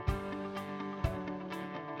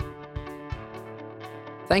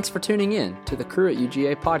Thanks for tuning in to the Cru at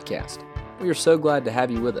UGA podcast. We are so glad to have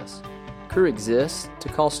you with us. Cru exists to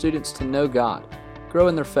call students to know God, grow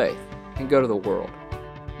in their faith, and go to the world.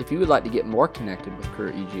 If you would like to get more connected with Cru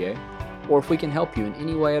at UGA, or if we can help you in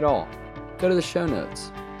any way at all, go to the show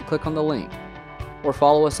notes and click on the link, or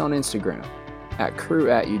follow us on Instagram at Cru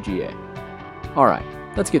at UGA. All right,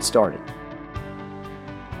 let's get started.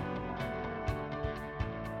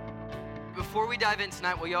 Before we dive in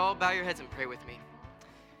tonight, will y'all bow your heads and pray with me?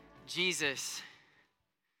 Jesus,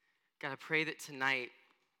 God, I pray that tonight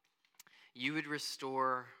you would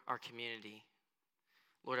restore our community.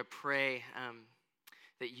 Lord, I pray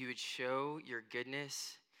that you would show your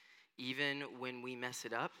goodness even when we mess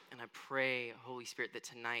it up. And I pray, Holy Spirit, that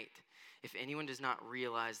tonight, if anyone does not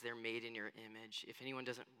realize they're made in your image, if anyone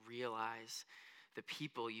doesn't realize the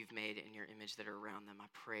people you've made in your image that are around them, I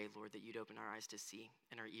pray, Lord, that you'd open our eyes to see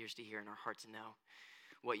and our ears to hear and our heart to know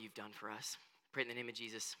what you've done for us. Pray in the name of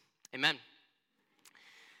Jesus. Amen.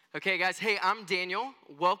 Okay, guys. Hey, I'm Daniel.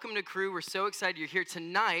 Welcome to Cru. We're so excited you're here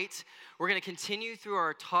tonight. We're going to continue through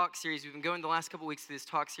our talk series. We've been going the last couple weeks through this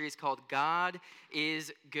talk series called God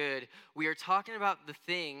is Good. We are talking about the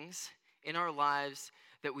things in our lives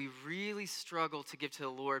that we really struggle to give to the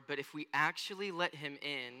Lord, but if we actually let him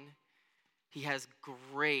in, he has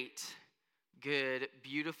great, good,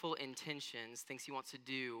 beautiful intentions, things he wants to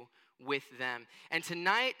do with them. And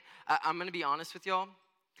tonight, I'm going to be honest with y'all.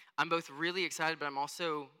 I'm both really excited, but I'm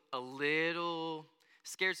also a little,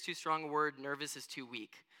 scared's too strong a word, nervous is too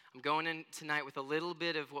weak. I'm going in tonight with a little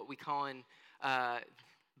bit of what we call in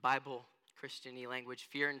Bible, Christian-y language,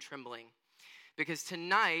 fear and trembling. Because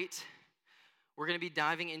tonight, we're going to be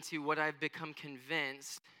diving into what I've become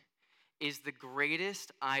convinced is the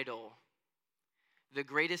greatest idol, the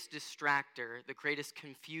greatest distractor, the greatest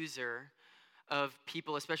confuser of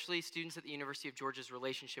people, especially students at the University of Georgia's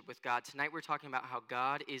relationship with God. Tonight we're talking about how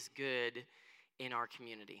God is good in our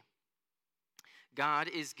community. God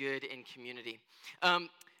is good in community.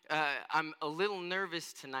 I'm a little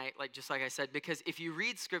nervous tonight, just like I said, because if you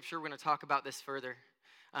read Scripture, we're going to talk about this further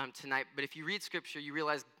tonight, but if you read Scripture, you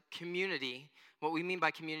realize community, what we mean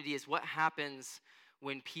by community is what happens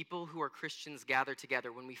when people who are Christians gather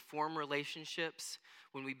together, when we form relationships,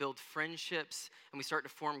 when we build friendships, and we start to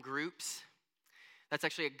form groups. That's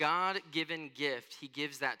actually a God-given gift. He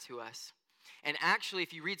gives that to us. And actually,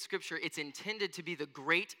 if you read Scripture, it's intended to be the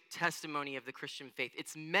great testimony of the Christian faith.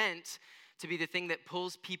 It's meant to be the thing that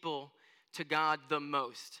pulls people to God the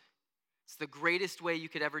most. It's the greatest way you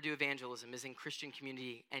could ever do evangelism is in Christian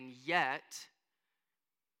community. And yet,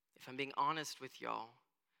 if I'm being honest with y'all,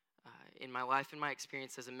 in my life and my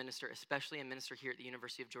experience as a minister, especially a minister here at the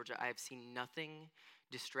University of Georgia, I have seen nothing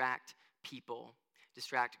distract people,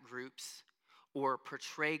 distract groups, or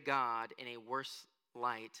portray God in a worse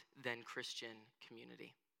light than Christian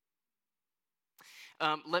community.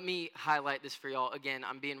 Let me highlight this for y'all. Again,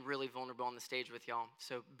 I'm being really vulnerable on the stage with y'all,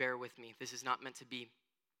 so bear with me. This is not meant to be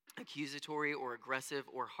accusatory or aggressive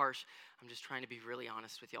or harsh. I'm just trying to be really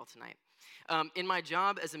honest with y'all tonight. In my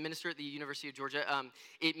job as a minister at the University of Georgia,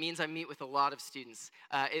 it means I meet with a lot of students.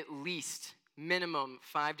 At least, minimum,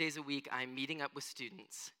 5 days a week, I'm meeting up with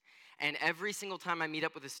students. And every single time I meet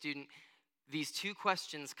up with a student, these two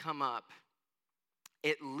questions come up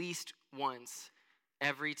at least once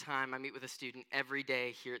every time I meet with a student every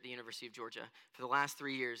day here at the University of Georgia. For the last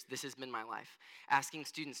 3 years, this has been my life. Asking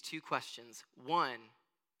students two questions. One,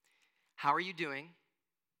 how are you doing?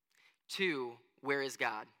 Two, where is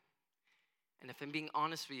God? And if I'm being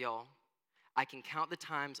honest with y'all, I can count the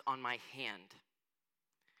times on my hand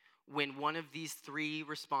when one of these three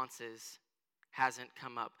responses hasn't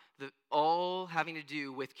come up. All having to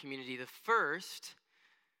do with community. The first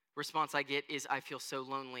response I get is I feel so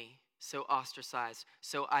lonely, so ostracized,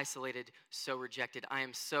 so isolated, so rejected. I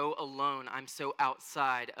am so alone. I'm so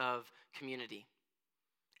outside of community,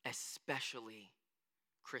 especially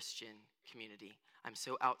Christian community. I'm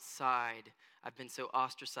so outside. I've been so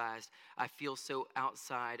ostracized. I feel so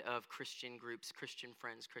outside of Christian groups, Christian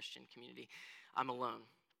friends, Christian community. I'm alone.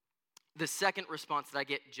 The second response that I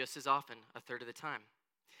get just as often, a third of the time,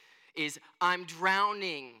 is I'm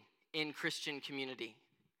drowning in Christian community.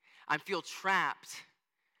 I feel trapped.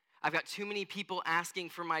 I've got too many people asking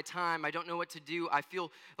for my time. I don't know what to do. I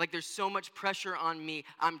feel like there's so much pressure on me.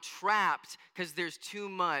 I'm trapped because there's too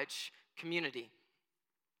much community.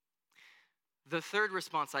 The third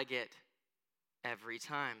response I get every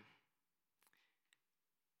time,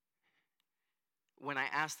 when I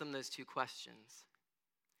ask them those two questions,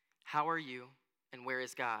 how are you and where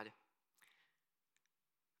is God?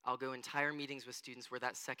 I'll go entire meetings with students where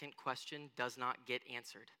that second question does not get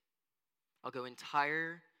answered. I'll go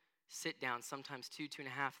entire sit downs, sometimes 2.5,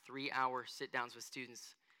 3-hour sit downs with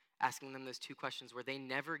students, asking them those two questions where they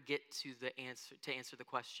never get to answer the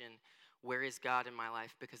question, where is God in my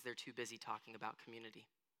life? Because they're too busy talking about community.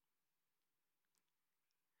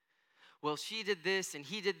 Well, she did this and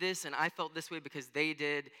he did this and I felt this way because they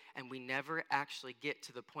did, and we never actually get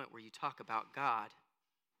to the point where you talk about God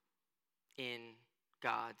in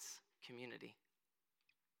God's community.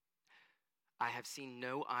 I have seen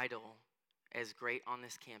no idol as great on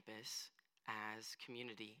this campus as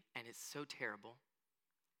community, and it's so terrible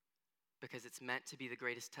because it's meant to be the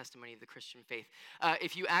greatest testimony of the Christian faith.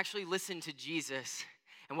 If you actually listen to Jesus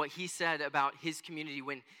and what he said about his community,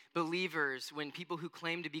 when believers, when people who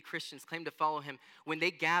claim to be Christians, claim to follow him, when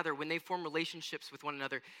they gather, when they form relationships with one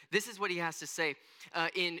another, this is what he has to say.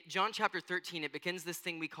 In John chapter 13, it begins this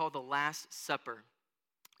thing we call the Last Supper.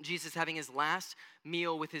 Jesus having his last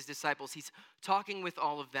meal with his disciples. He's talking with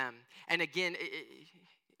all of them. And again,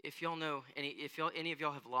 if y'all know, any of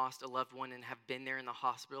y'all have lost a loved one and have been there in the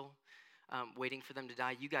hospital waiting for them to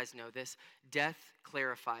die, you guys know this. Death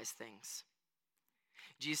clarifies things.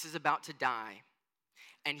 Jesus is about to die,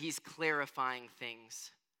 and he's clarifying things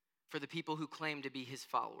for the people who claim to be his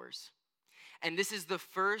followers. And this is the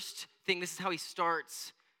first thing, this is how he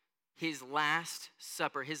starts his last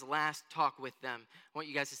supper, his last talk with them. I want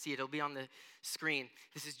you guys to see it. It'll be on the screen.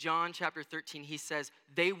 This is John chapter 13. He says,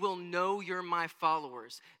 they will know you're my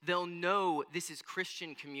followers. They'll know this is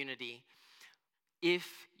Christian community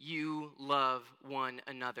if you love one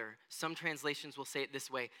another. Some translations will say it this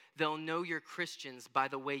way. They'll know you're Christians by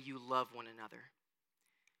the way you love one another.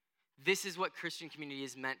 This is what Christian community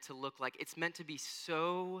is meant to look like. It's meant to be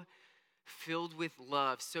so filled with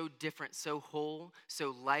love, so different, so whole,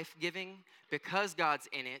 so life-giving, because God's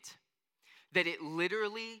in it, that it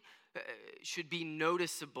literally should be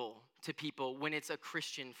noticeable to people when it's a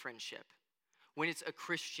Christian friendship, when it's a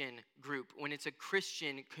Christian group, when it's a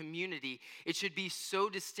Christian community. It should be so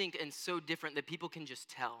distinct and so different that people can just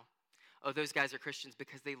tell, oh, those guys are Christians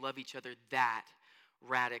because they love each other that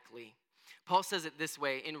radically. Paul says it this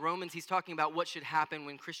way. In Romans, he's talking about what should happen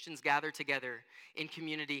when Christians gather together in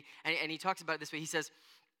community. And he talks about it this way. He says,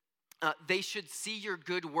 they should see your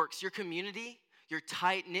good works. Your community, your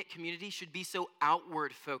tight-knit community should be so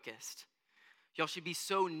outward focused. Y'all should be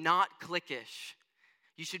so not cliquish.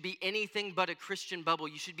 You should be anything but a Christian bubble.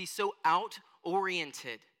 You should be so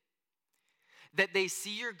out-oriented that they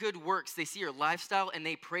see your good works, they see your lifestyle, and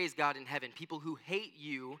they praise God in heaven. People who hate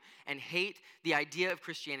you and hate the idea of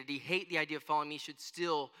Christianity, hate the idea of following me, should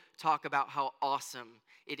still talk about how awesome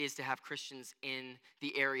it is to have Christians in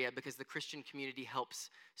the area because the Christian community helps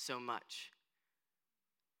so much.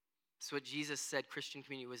 It's what Jesus said Christian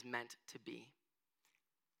community was meant to be.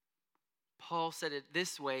 Paul said it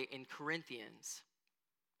this way in Corinthians.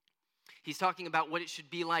 He's talking about what it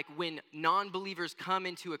should be like when non-believers come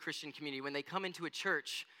into a Christian community, when they come into a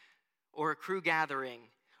church or a crew gathering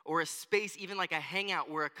or a space, even like a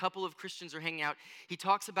hangout where a couple of Christians are hanging out. He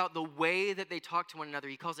talks about the way that they talk to one another.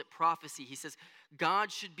 He calls it prophecy. He says,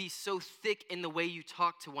 God should be so thick in the way you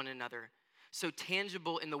talk to one another, so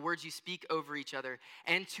tangible in the words you speak over each other,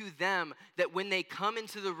 and to them that when they come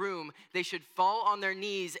into the room, they should fall on their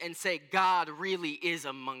knees and say, God really is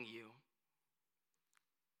among you.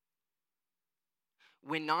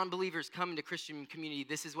 When non-believers come into Christian community,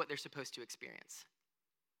 this is what they're supposed to experience.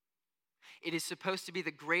 It is supposed to be the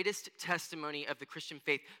greatest testimony of the Christian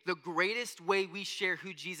faith. The greatest way we share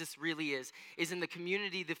who Jesus really is in the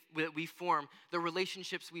community that we form, the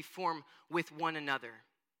relationships we form with one another.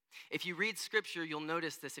 If you read scripture, you'll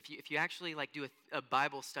notice this. If you actually do a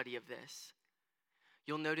Bible study of this,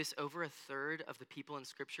 you'll notice over a third of the people in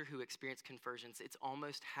scripture who experience conversions, it's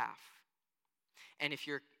almost half. And if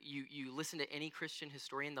you listen to any Christian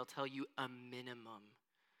historian, they'll tell you a minimum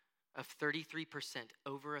of 33%,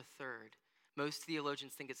 over a third. Most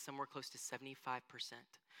theologians think it's somewhere close to 75%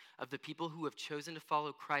 of the people who have chosen to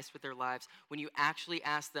follow Christ with their lives. When you actually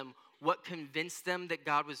ask them what convinced them that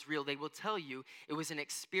God was real, they will tell you it was an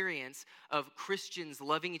experience of Christians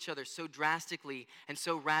loving each other so drastically and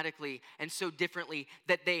so radically and so differently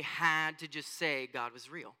that they had to just say God was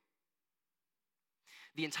real.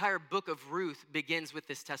 The entire book of Ruth begins with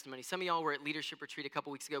this testimony. Some of y'all were at Leadership Retreat a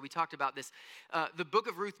couple weeks ago. We talked about this. The book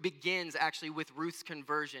of Ruth begins actually with Ruth's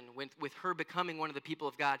conversion, with her becoming one of the people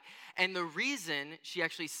of God. And the reason she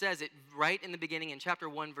actually says it right in the beginning, in chapter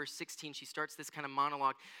 1, verse 16, she starts this kind of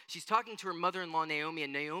monologue. She's talking to her mother-in-law, Naomi,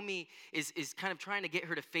 and Naomi is kind of trying to get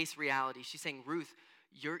her to face reality. She's saying, Ruth,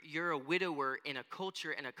 you're a widower in a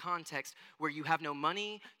culture and a context where you have no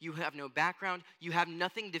money, you have no background, you have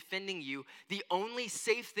nothing defending you. The only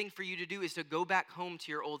safe thing for you to do is to go back home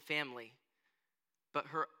to your old family. But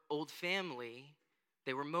her old family,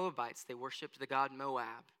 they were Moabites. They worshiped the god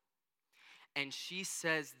Moab. And she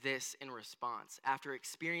says this in response. After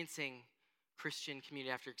experiencing Christian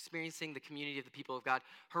community, after experiencing the community of the people of God,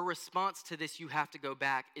 her response to this, you have to go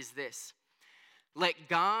back, is this: let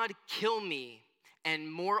God kill me,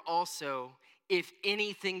 and more also, if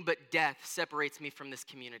anything but death separates me from this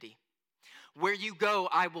community. Where you go,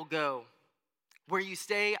 I will go. Where you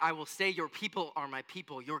stay, I will stay. Your people are my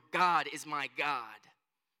people. Your God is my God.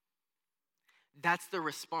 That's the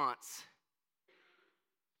response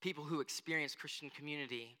people who experience Christian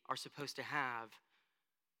community are supposed to have.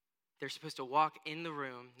 They're supposed to walk in the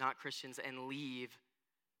room, not Christians, and leave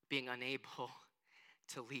being unable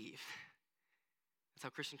to leave. That's how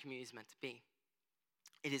Christian community is meant to be.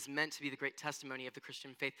 It is meant to be the great testimony of the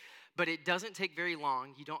Christian faith, but it doesn't take very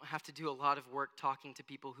long. You don't have to do a lot of work talking to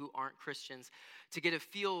people who aren't Christians to get a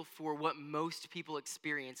feel for what most people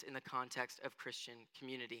experience in the context of Christian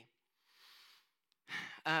community.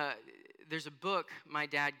 There's a book my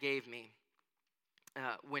dad gave me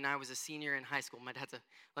when I was a senior in high school.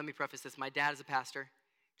 Let me preface this. My dad is a pastor.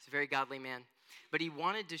 He's a very godly man. But he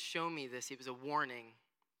wanted to show me this. It was a warning.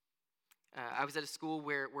 I was at a school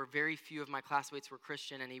where very few of my classmates were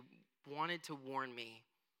Christian, and he wanted to warn me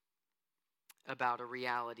about a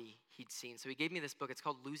reality he'd seen. So he gave me this book. It's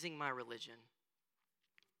called Losing My Religion.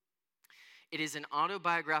 It is an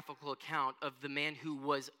autobiographical account of the man who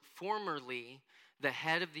was formerly the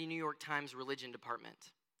head of the New York Times religion department.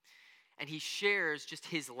 And he shares just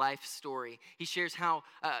his life story. He shares how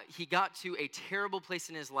he got to a terrible place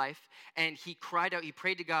in his life, and he cried out, he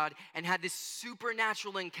prayed to God, and had this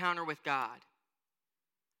supernatural encounter with God.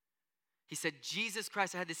 He said, Jesus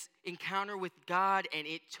Christ, I had this encounter with God, and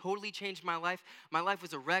it totally changed my life. My life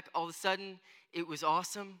was a wreck. All of a sudden, it was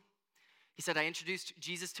awesome. He said, I introduced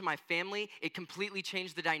Jesus to my family. It completely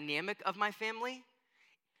changed the dynamic of my family.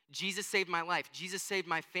 Jesus saved my life. Jesus saved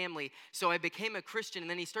my family. So I became a Christian, and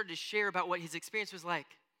then he started to share about what his experience was like.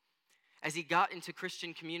 As he got into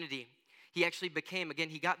Christian community, he actually became, again,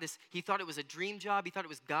 he thought it was a dream job. He thought it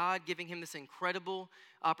was God giving him this incredible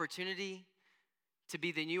opportunity to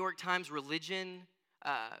be the New York Times religion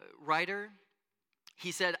writer.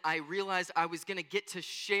 He said, I realized I was going to get to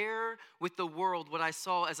share with the world what I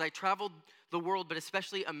saw as I traveled the world, but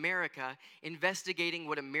especially America, investigating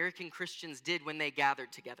what American Christians did when they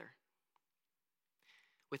gathered together.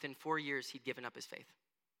 Within 4 years, he'd given up his faith.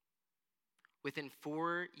 Within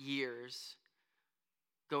 4 years,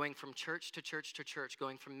 going from church to church to church,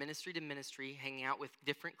 going from ministry to ministry, hanging out with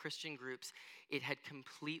different Christian groups, it had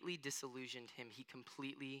completely disillusioned him. He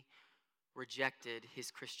completely rejected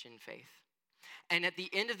his Christian faith. And at the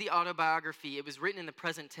end of the autobiography, it was written in the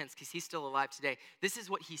present tense because he's still alive today. This is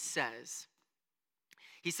what he says.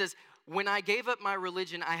 He says, when I gave up my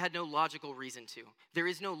religion, I had no logical reason to. There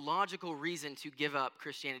is no logical reason to give up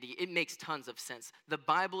Christianity. It makes tons of sense. The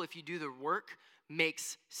Bible, if you do the work,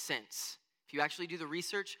 makes sense. If you actually do the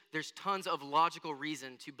research, there's tons of logical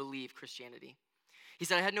reason to believe Christianity. He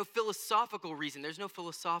said, I had no philosophical reason. There's no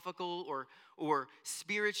philosophical or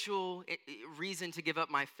spiritual reason to give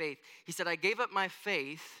up my faith. He said, I gave up my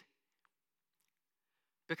faith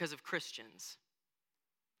because of Christians.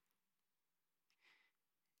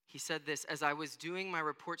 He said this, as I was doing my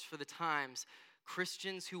reports for the Times,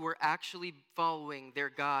 Christians who were actually following their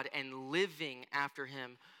God and living after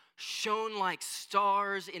him shone like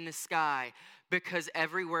stars in the sky because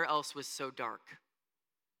everywhere else was so dark.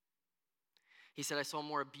 He said, I saw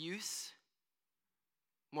more abuse,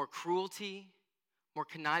 more cruelty, more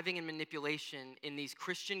conniving and manipulation in these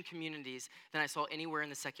Christian communities than I saw anywhere in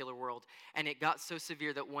the secular world. And it got so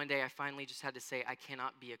severe that one day I finally just had to say, I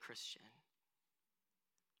cannot be a Christian.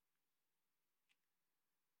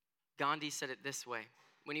 Gandhi said it this way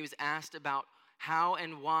when he was asked about how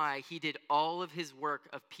and why he did all of his work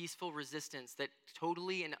of peaceful resistance that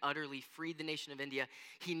totally and utterly freed the nation of India.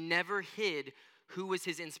 He never hid who was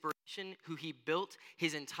his inspiration, who he built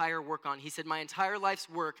his entire work on. He said, my entire life's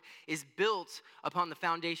work is built upon the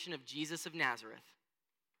foundation of Jesus of Nazareth.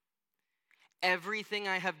 Everything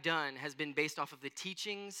I have done has been based off of the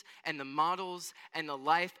teachings and the models and the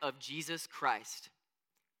life of Jesus Christ.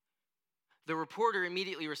 The reporter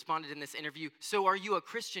immediately responded in this interview, so are you a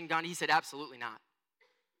Christian, Gandhi? He said, absolutely not.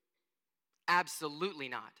 Absolutely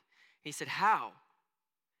not. And he said, how?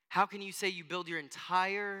 How can you say you build your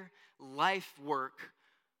entire life work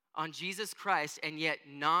on Jesus Christ and yet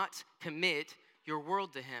not commit your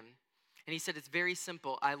world to him? And he said, it's very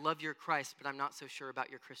simple. I love your Christ, but I'm not so sure about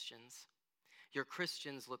your Christians. Your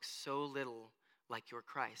Christians look so little like your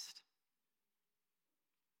Christ.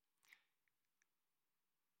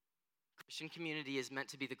 Christian community is meant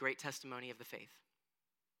to be the great testimony of the faith.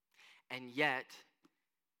 And yet,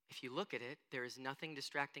 if you look at it, there is nothing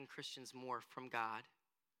distracting Christians more from God,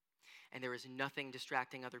 and there is nothing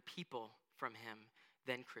distracting other people from him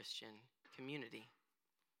than Christian community.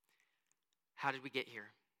 How did we get here?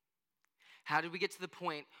 How did we get to the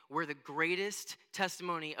point where the greatest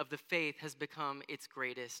testimony of the faith has become its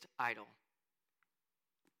greatest idol?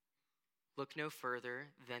 Look no further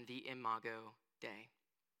than the Imago Dei.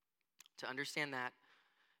 To understand that,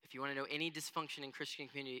 if you want to know any dysfunction in Christian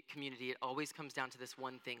community, it always comes down to this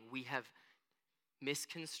one thing. We have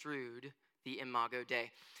misconstrued the Imago Dei.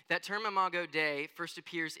 That term Imago Dei first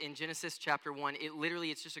appears in Genesis chapter 1.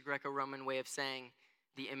 It's just a Greco-Roman way of saying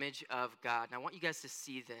the image of God. And I want you guys to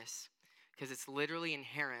see this because it's literally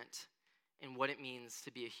inherent in what it means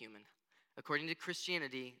to be a human. According to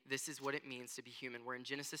Christianity, this is what it means to be human. We're in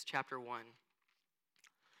Genesis chapter 1.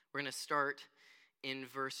 We're going to start in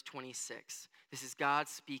verse 26. This is God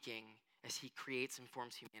speaking as he creates and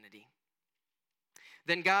forms humanity.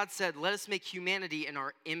 Then God said, "Let us make humanity in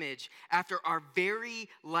our image, after our very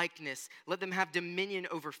likeness. Let them have dominion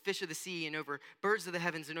over fish of the sea and over birds of the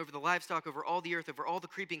heavens and over the livestock, over all the earth, over all the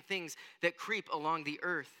creeping things that creep along the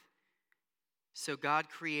earth." So God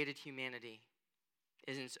created humanity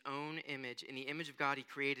in his own image. In the image of God, he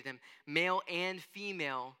created him. Male and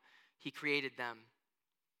female, he created them.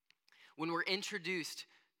 When we're introduced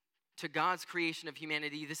to God's creation of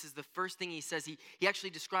humanity, this is the first thing he says. He actually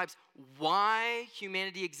describes why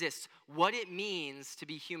humanity exists, what it means to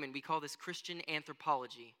be human. We call this Christian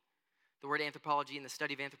anthropology. The word anthropology and the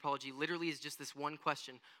study of anthropology literally is just this one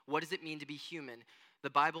question. What does it mean to be human? The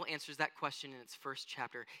Bible answers that question in its first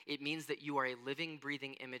chapter. It means that you are a living,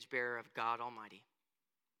 breathing image bearer of God Almighty.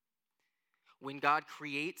 When God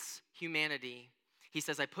creates humanity, he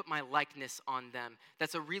says, "I put my likeness on them."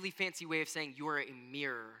 That's a really fancy way of saying you are a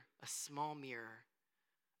mirror, a small mirror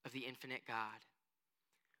of the infinite God.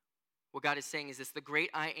 What God is saying is this: the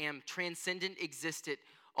great I am, transcendent, existent,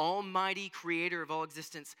 almighty creator of all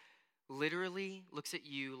existence, literally looks at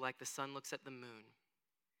you like the sun looks at the moon.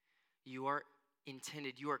 You are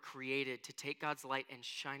created to take God's light and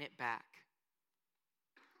shine it back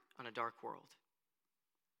on a dark world.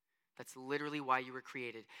 That's literally why you were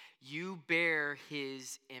created. You bear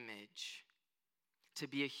his image. To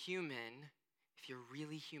be a human, if you're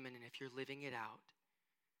really human and if you're living it out,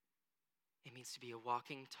 it means to be a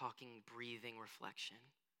walking, talking, breathing reflection.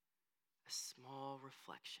 A small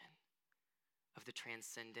reflection of the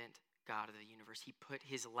transcendent God of the universe. He put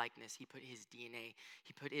his likeness, he put his DNA,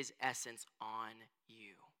 he put his essence on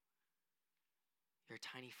you. You're a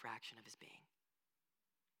tiny fraction of his being.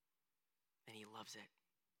 And he loves it.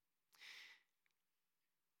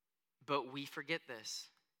 But we forget this,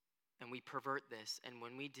 and we pervert this, and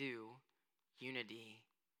when we do, unity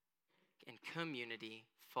and community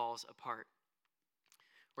falls apart.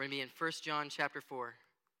 We're going to be in 1 John chapter 4.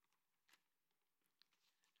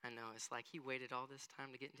 I know, it's like he waited all this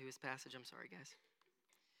time to get into his passage. I'm sorry, guys.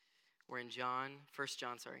 We're in 1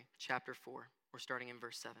 John, chapter 4. We're starting in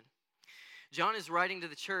verse 7. John is writing to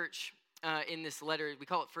the church in this letter. We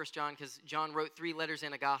call it 1 John because John wrote 3 letters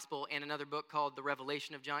and a gospel and another book called The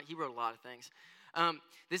Revelation of John. He wrote a lot of things.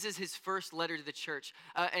 This is his first letter to the church.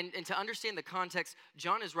 And to understand the context,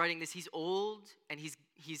 John is writing this. He's old and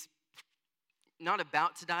he's not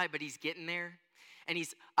about to die, but he's getting there. And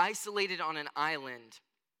he's isolated on an island.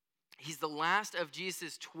 He's the last of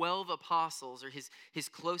Jesus' 12 apostles, or his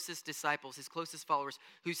closest disciples, his closest followers,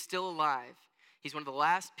 who's still alive. He's one of the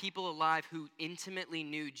last people alive who intimately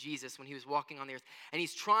knew Jesus when he was walking on the earth. And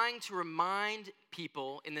he's trying to remind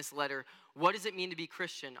people in this letter, what does it mean to be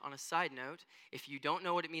Christian? On a side note, if you don't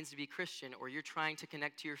know what it means to be Christian, or you're trying to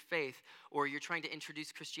connect to your faith, or you're trying to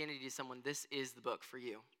introduce Christianity to someone, this is the book for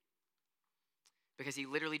you. Because he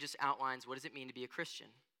literally just outlines what does it mean to be a Christian.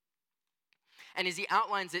 And as he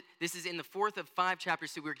outlines it, this is in the 4th of 5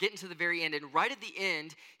 chapters, so we're getting to the very end. And right at the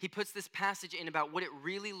end, he puts this passage in about what it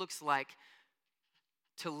really looks like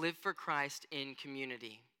to live for Christ in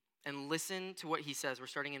community. And listen to what he says. We're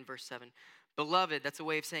starting in verse 7. Beloved, that's a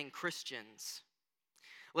way of saying Christians.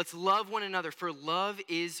 Let's love one another, for love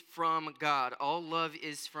is from God. All love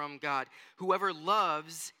is from God. Whoever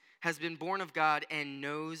loves has been born of God and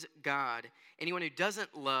knows God. Anyone who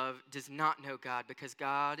doesn't love does not know God, because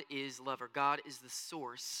God is love, or God is the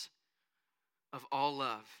source of all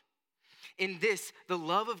love. In this, the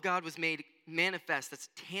love of God was made manifest, that's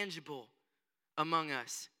tangible among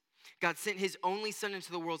us. God sent his only Son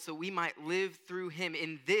into the world so we might live through him.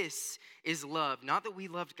 And this is love. Not that we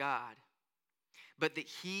loved God, but that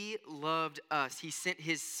he loved us. He sent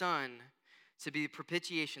his Son to be the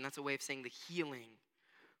propitiation. That's a way of saying the healing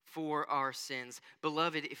for our sins.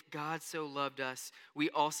 Beloved, if God so loved us, we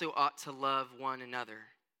also ought to love one another.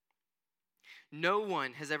 No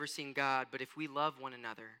one has ever seen God, but if we love one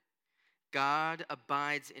another, God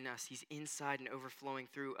abides in us. He's inside and overflowing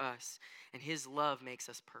through us, and his love makes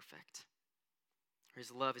us perfect. His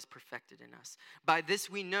love is perfected in us. By this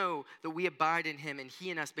we know that we abide in him and he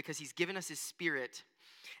in us, because he's given us his Spirit.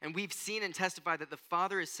 And we've seen and testified that the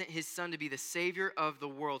Father has sent his Son to be the Savior of the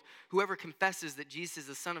world. Whoever confesses that Jesus is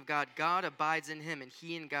the Son of God, God abides in him and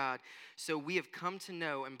he in God. So we have come to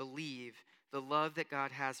know and believe the love that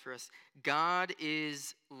God has for us. God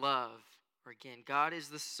is love. Or again, God is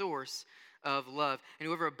the source of love. And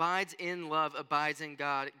whoever abides in love abides in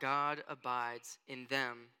God. God abides in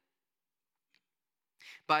them.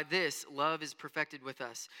 By this, love is perfected with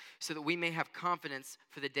us, so that we may have confidence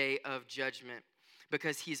for the day of judgment.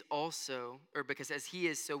 Because as he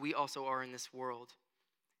is, so we also are in this world.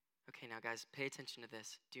 Okay, now guys, pay attention to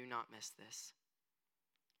this. Do not miss this.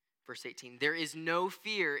 Verse 18, there is no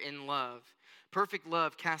fear in love. Perfect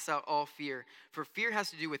love casts out all fear. For fear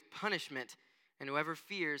has to do with punishment, and whoever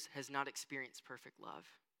fears has not experienced perfect love.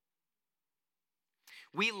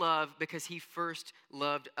 We love because he first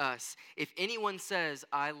loved us. If anyone says,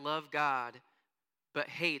 I love God, but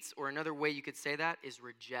hates, or another way you could say that is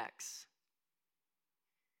rejects.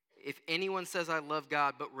 If anyone says, I love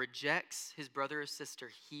God, but rejects his brother or sister,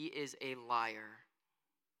 he is a liar.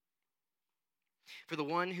 For the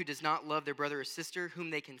one who does not love their brother or sister,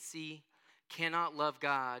 whom they can see, cannot love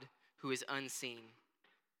God, who is unseen.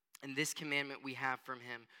 And this commandment we have from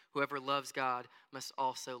him: whoever loves God must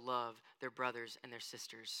also love their brothers and their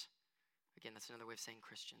sisters. Again, that's another way of saying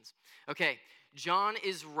Christians. Okay, John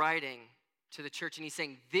is writing to the church, and he's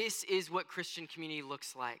saying, this is what Christian community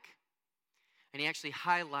looks like. And he actually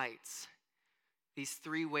highlights these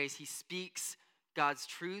three ways he speaks God's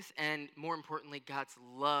truth and, more importantly, God's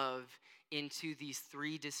love into these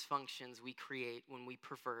three dysfunctions we create when we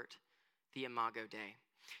pervert the Imago Dei.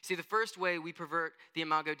 See, the first way we pervert the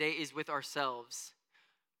Imago Dei is with ourselves.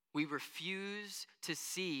 We refuse to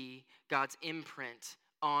see God's imprint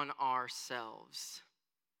on ourselves.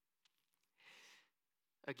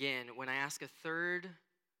 Again, when I ask a third,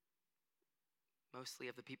 mostly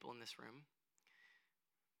of the people in this room,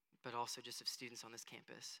 but also just of students on this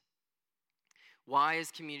campus, why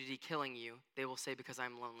is community killing you? They will say, because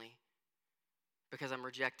I'm lonely, because I'm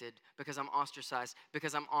rejected, because I'm ostracized,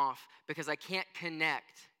 because I'm off, because I can't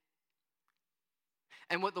connect.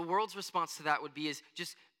 And what the world's response to that would be is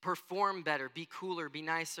just perform better, be cooler, be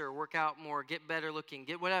nicer, work out more, get better looking,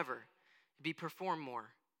 get whatever. Perform more.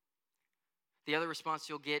 The other response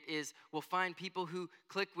you'll get is, well, find people who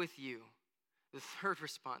click with you. The third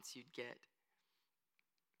response you'd get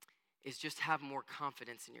is just have more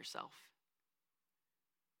confidence in yourself.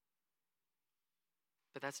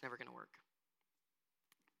 But that's never going to work.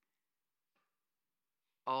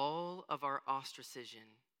 All of our ostracism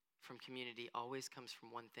from community always comes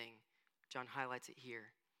from one thing. John highlights it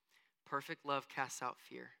here. Perfect love casts out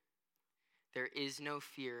fear. There is no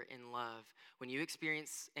fear in love. When you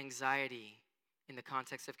experience anxiety in the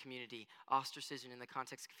context of community, ostracism in the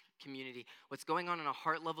context of community, what's going on a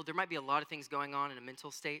heart level, there might be a lot of things going on in a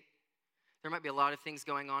mental state. There might be a lot of things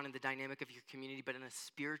going on in the dynamic of your community, but in a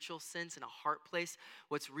spiritual sense, in a heart place,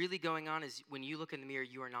 what's really going on is when you look in the mirror,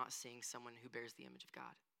 you are not seeing someone who bears the image of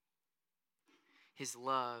God. His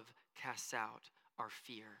love casts out our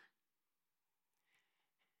fear.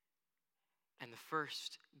 And the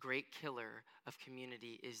first great killer of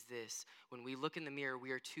community is this. When we look in the mirror,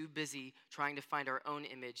 we are too busy trying to find our own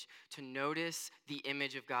image to notice the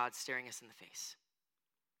image of God staring us in the face.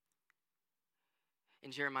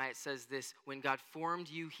 In Jeremiah, it says this: when God formed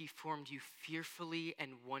you, he formed you fearfully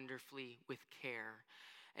and wonderfully with care.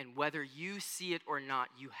 And whether you see it or not,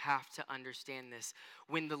 you have to understand this.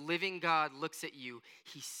 When the living God looks at you,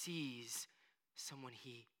 he sees someone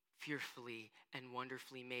he fearfully and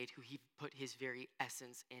wonderfully made, who he put his very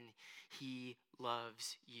essence in. He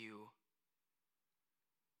loves you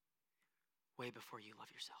way before you love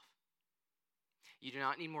yourself. You do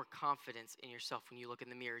not need more confidence in yourself when you look in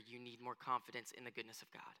the mirror. You need more confidence in the goodness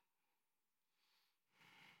of God.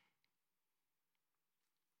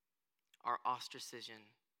 Our ostracism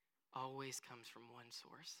always comes from one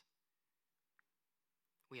source.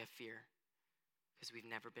 We have fear because we've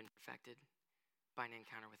never been perfected by an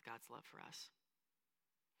encounter with God's love for us.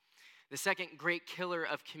 The second great killer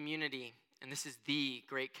of community, and this is the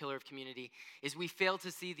great killer of community, is we fail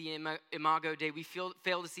to see the Imago Dei. We fail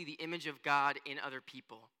to see the image of God in other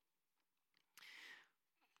people.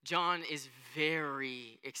 John is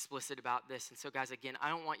very explicit about this. And so guys, again, I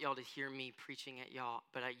don't want y'all to hear me preaching at y'all,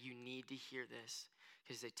 but you need to hear this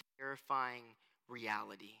It is a terrifying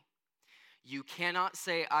reality. You cannot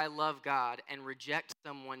say, I love God, and reject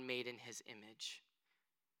someone made in his image.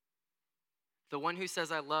 The one who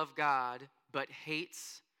says, I love God, but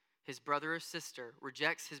hates his brother or sister,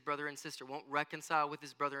 rejects his brother and sister, won't reconcile with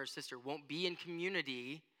his brother or sister, won't be in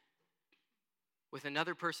community with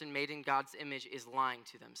another person made in God's image, is lying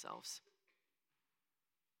to themselves.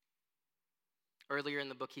 Earlier in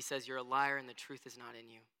the book, he says, you're a liar and the truth is not in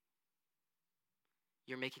you.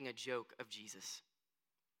 You're making a joke of Jesus.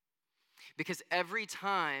 Because every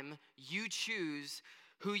time you choose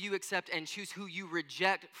who you accept and choose who you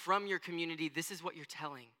reject from your community, this is what you're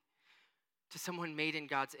telling to someone made in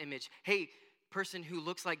God's image. Hey, person who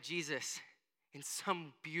looks like Jesus in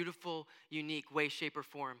some beautiful, unique way, shape, or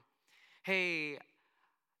form. Hey,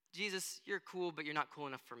 Jesus, you're cool, but you're not cool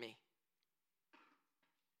enough for me.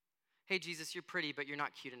 Hey, Jesus, you're pretty, but you're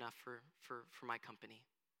not cute enough for my company.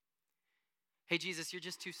 Hey, Jesus, you're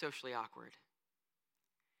just too socially awkward.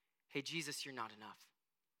 Hey, Jesus, you're not enough.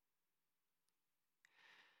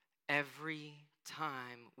 Every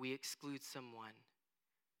time we exclude someone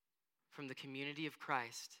from the community of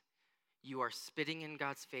Christ, you are spitting in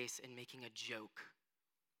God's face and making a joke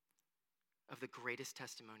of the greatest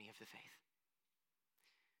testimony of the faith.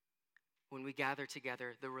 When we gather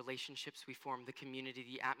together, the relationships we form, the community,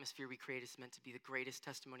 the atmosphere we create is meant to be the greatest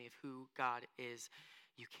testimony of who God is.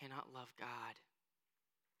 You cannot love God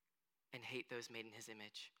and hate those made in his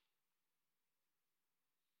image.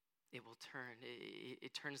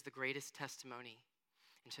 It turns the greatest testimony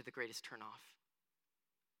into the greatest turnoff.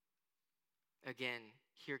 Again,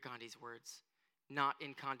 hear Gandhi's words, not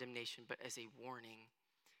in condemnation, but as a warning.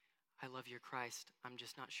 I love your Christ, I'm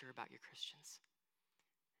just not sure about your Christians.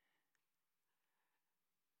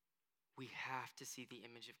 We have to see the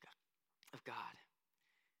image of God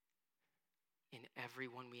in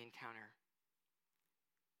everyone we encounter,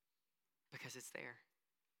 because it's there.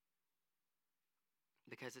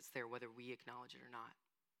 Because it's there whether we acknowledge it or not.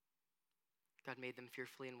 God made them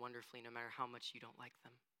fearfully and wonderfully, no matter how much you don't like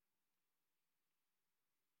them.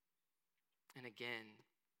 And again,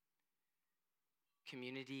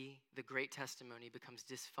 community, the great testimony, becomes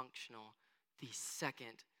dysfunctional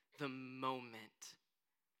the moment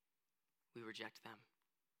we reject them.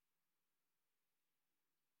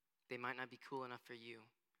 They might not be cool enough for you,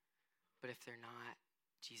 but if they're not,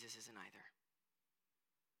 Jesus isn't either.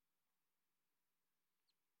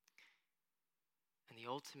 And the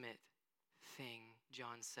ultimate thing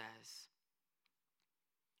John says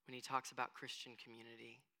when he talks about Christian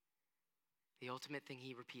community, the ultimate thing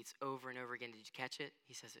he repeats over and over again, did you catch it?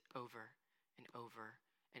 He says it over and over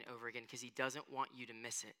and over again because he doesn't want you to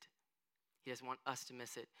miss it. He doesn't want us to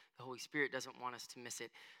miss it. The Holy Spirit doesn't want us to miss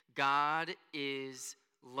it. God is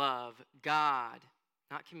love. God,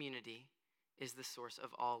 not community, is the source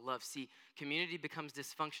of all love. See, community becomes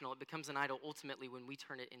dysfunctional. It becomes an idol ultimately when we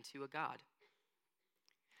turn it into a god.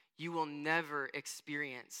 You will never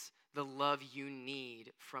experience the love you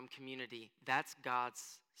need from community. That's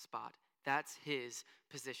God's spot. That's his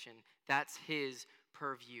position. That's his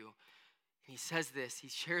purview. And he says this, he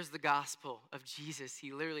shares the gospel of Jesus.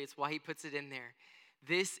 It's why he puts it in there.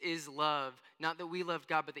 This is love, not that we loved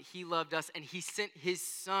God, but that he loved us and he sent his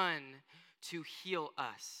son to heal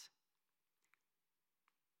us,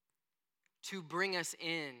 to bring us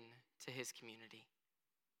in to his community.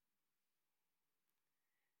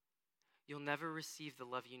 You'll never receive the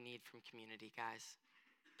love you need from community, guys.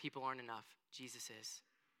 People aren't enough. Jesus is.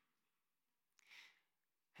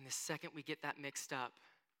 And the second we get that mixed up,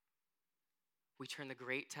 we turn the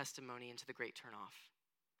great testimony into the great turnoff.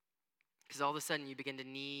 Because all of a sudden you begin to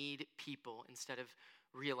need people instead of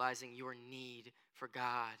realizing your need for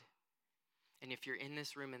God. And if you're in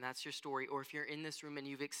this room and that's your story, or if you're in this room and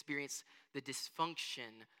you've experienced the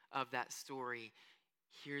dysfunction of that story,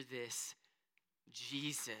 hear this.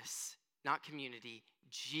 Jesus, not community,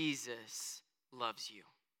 Jesus loves you.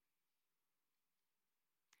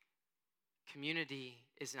 Community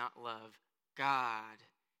is not love. God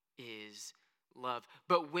is love.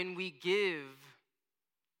 But when we give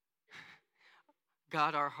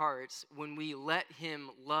God our hearts, when we let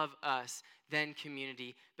him love us, then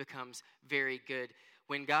community becomes very good.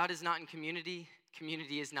 When God is not in community,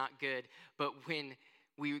 community is not good. But when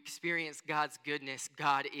we experience God's goodness,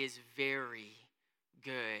 God is very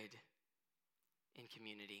good in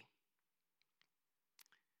community.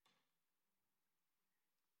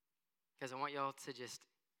 Guys, I want y'all to just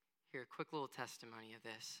hear a quick little testimony of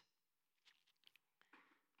this.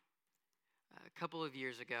 A couple of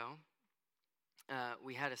years ago,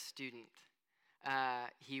 we had a student.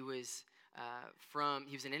 He was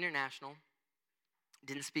an international,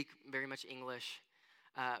 didn't speak very much English,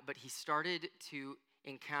 but he started to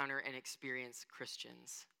encounter and experience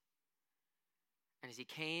Christians. And as he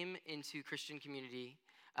came into Christian community,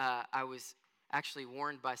 I was actually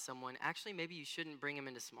warned by someone, actually, maybe you shouldn't bring him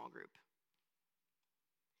into small group.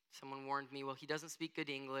 Someone warned me, well, he doesn't speak good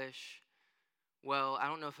English. Well, I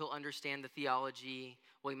don't know if he'll understand the theology.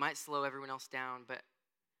 Well, he might slow everyone else down. But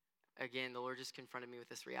again, the Lord just confronted me with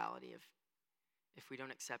this reality of if we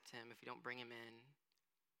don't accept him, if we don't bring him in,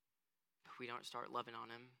 if we don't start loving on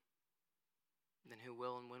him, then who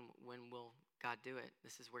will and when will God do it?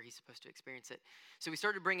 This is where he's supposed to experience it. So we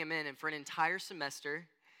started to bring him in, and for an entire semester,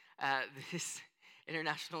 this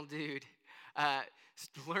international dude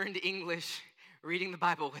learned English reading the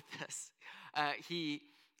Bible with us. He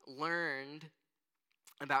learned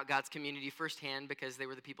about God's community firsthand because they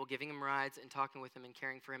were the people giving him rides and talking with him and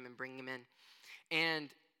caring for him and bringing him in. And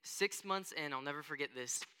 6 months in, I'll never forget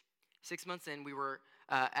this, 6 months in, we were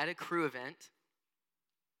at a crew event,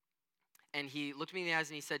 and he looked me in the eyes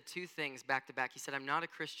and he said two things back to back. He said, I'm not a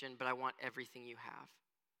Christian, but I want everything you have.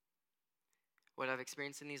 What I've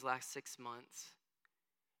experienced in these last 6 months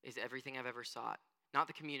is everything I've ever sought. Not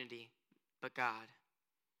the community, but God.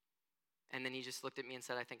 And then he just looked at me and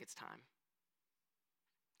said, I think it's time.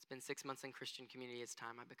 It's been 6 months in Christian community. It's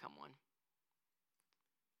time I become one.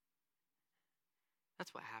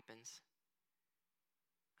 That's what happens.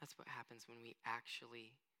 That's what happens when we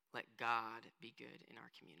actually let God be good in our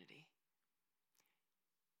community.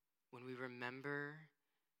 When we remember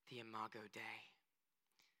the Imago Dei.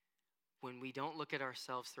 When we don't look at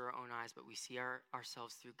ourselves through our own eyes, but we see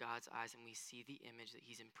ourselves through God's eyes and we see the image that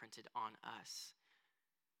he's imprinted on us.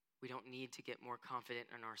 We don't need to get more confident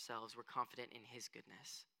in ourselves. We're confident in his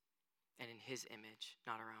goodness and in his image,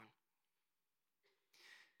 not our own.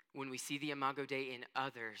 When we see the Imago Dei in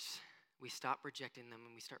others, we stop rejecting them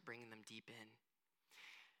and we start bringing them deep in.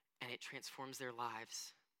 And it transforms their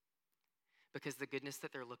lives. Because the goodness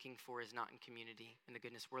that they're looking for is not in community, and the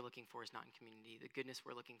goodness we're looking for is not in community. The goodness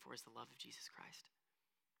we're looking for is the love of Jesus Christ.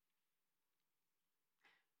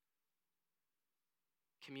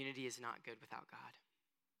 Community is not good without God.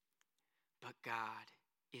 But God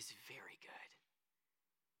is very good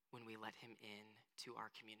when we let him in to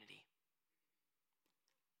our community.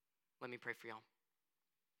 Let me pray for y'all.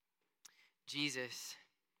 Jesus,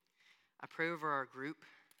 I pray over our group.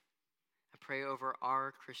 I pray over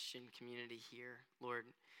our Christian community here, Lord.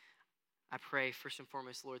 I pray first and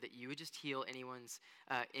foremost, Lord, that you would just heal anyone's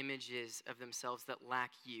images of themselves that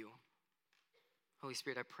lack you. Holy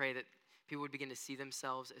Spirit, I pray that people would begin to see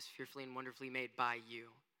themselves as fearfully and wonderfully made by you.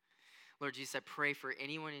 Lord Jesus, I pray for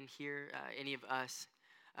anyone in here, any of us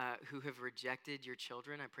who have rejected your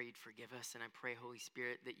children. I pray you'd forgive us, and I pray, Holy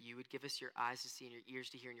Spirit, that you would give us your eyes to see and your ears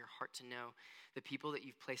to hear and your heart to know the people that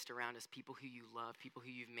you've placed around us, people who you love, people who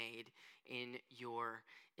you've made in your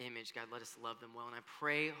image. God, let us love them well. And I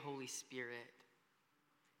pray, Holy Spirit,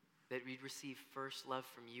 that we'd receive first love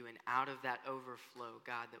from you, and out of that overflow,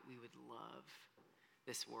 God, that we would love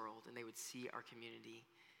this world, and they would see our community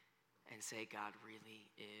and say, God really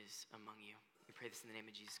is among you. We pray this in the name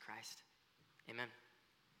of Jesus Christ. Amen.